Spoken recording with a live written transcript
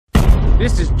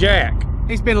This is Jack.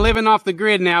 He's been living off the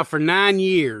grid now for 9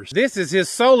 years. This is his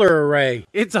solar array.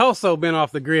 It's also been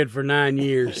off the grid for 9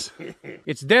 years.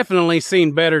 It's definitely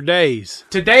seen better days.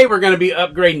 Today we're going to be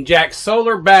upgrading Jack's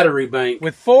solar battery bank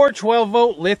with 4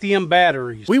 12-volt lithium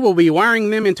batteries. We will be wiring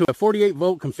them into a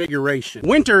 48-volt configuration.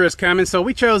 Winter is coming, so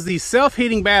we chose these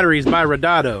self-heating batteries by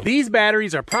Redodo. These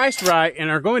batteries are priced right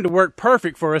and are going to work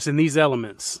perfect for us in these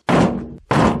elements.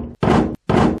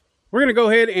 We're going to go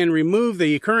ahead and remove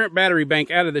the current battery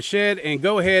bank out of the shed and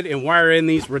go ahead and wire in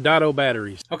these Redodo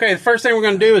batteries. Okay, the first thing we're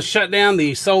going to do is shut down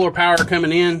the solar power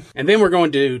coming in, and then we're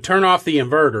going to turn off the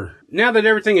inverter. Now that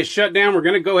everything is shut down, we're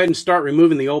going to go ahead and start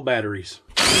removing the old batteries.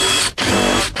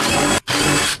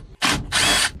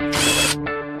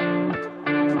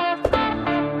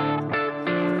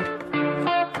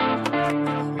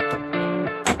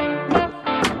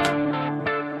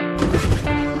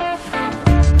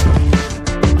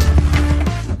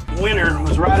 Winter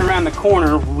was right around the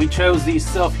corner when we chose these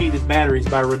self-heated batteries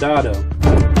by Redodo.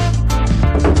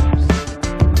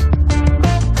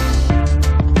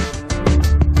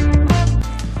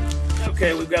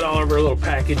 Okay, we've got all of our little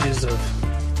packages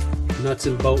of nuts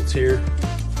and bolts here.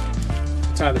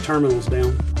 Tie the terminals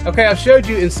down. Okay, I've showed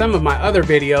you in some of my other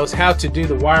videos how to do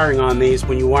the wiring on these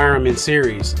when you wire them in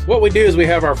series. What we do is we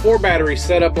have our 4 batteries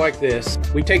set up like this.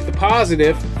 We take the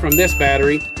positive from this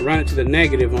battery and run it to the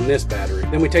negative on this battery.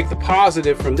 Then we take the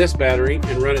positive from this battery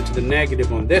and run it to the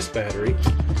negative on this battery.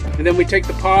 And then we take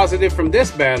the positive from this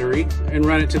battery and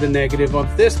run it to the negative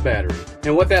of this battery.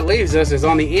 And what that leaves us is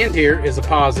on the end here is a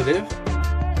positive,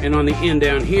 and on the end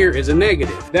down here is a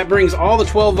negative. That brings all the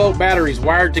 12-volt batteries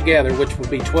wired together, which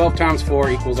would be 12 times 4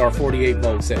 equals our 48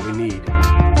 volts that we need.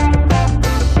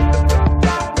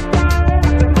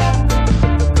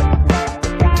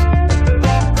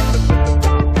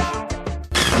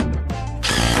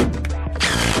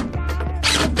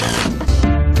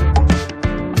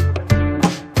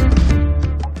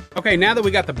 Okay, now that we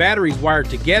got the batteries wired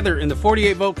together in the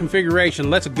 48-volt configuration,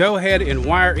 let's go ahead and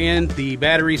wire in the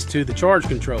batteries to the charge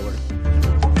controller.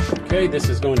 Okay, this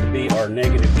is going to be our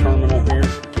negative terminal here.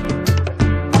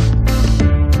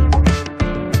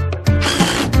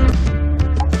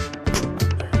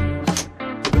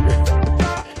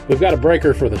 We've got a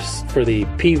breaker for the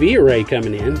PV array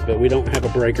coming in, but we don't have a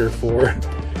breaker for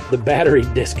the battery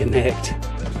disconnect.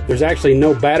 There's actually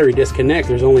no battery disconnect,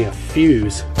 there's only a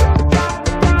fuse.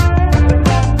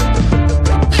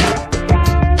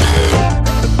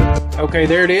 Okay,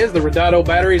 there it is. The Redodo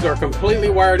batteries are completely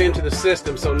wired into the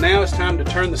system, so now it's time to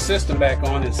turn the system back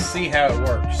on and see how it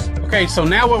works. Okay, so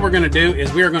now what we're going to do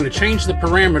is we are going to change the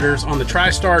parameters on the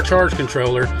TriStar charge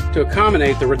controller to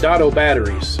accommodate the Redodo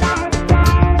batteries.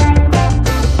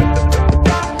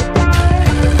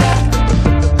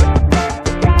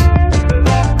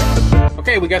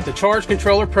 Okay, we got the charge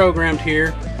controller programmed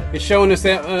here. It's showing us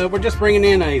that we're just bringing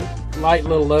in a light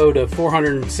little load of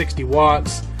 460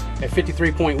 watts. At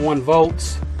 53.1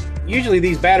 volts. Usually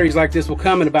these batteries like this will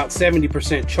come at about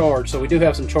 70% charge, so we do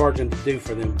have some charging to do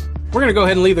for them. We're going to go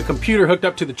ahead and leave the computer hooked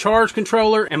up to the charge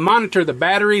controller and monitor the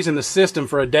batteries and the system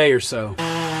for a day or so.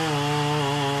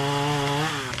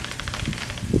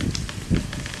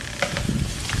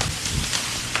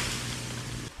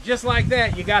 Just like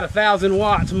that, you got 1,000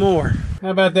 watts more. How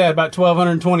about that? About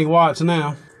 1,220 watts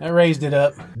now. That raised it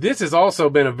up. This has also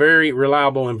been a very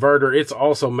reliable inverter. It's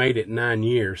also made it 9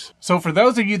 years. So for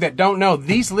those of you that don't know,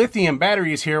 these lithium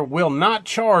batteries here will not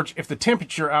charge if the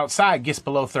temperature outside gets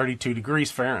below 32 degrees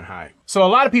Fahrenheit. So a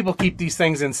lot of people keep these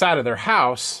things inside of their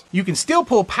house. You can still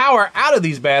pull power out of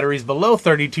these batteries below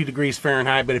 32 degrees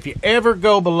Fahrenheit, but if you ever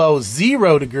go below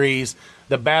 0 degrees,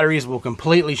 the batteries will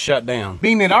completely shut down.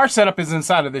 Being that our setup is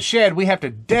inside of the shed, we have to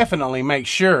definitely make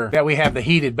sure that we have the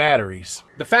heated batteries.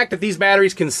 The fact that these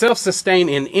batteries can self-sustain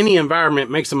in any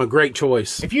environment makes them a great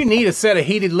choice. If you need a set of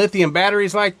heated lithium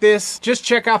batteries like this, just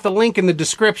check out the link in the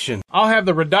description. I'll have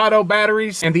the Redodo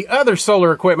batteries and the other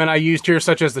solar equipment I used here,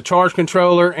 such as the charge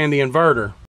controller and the inverter.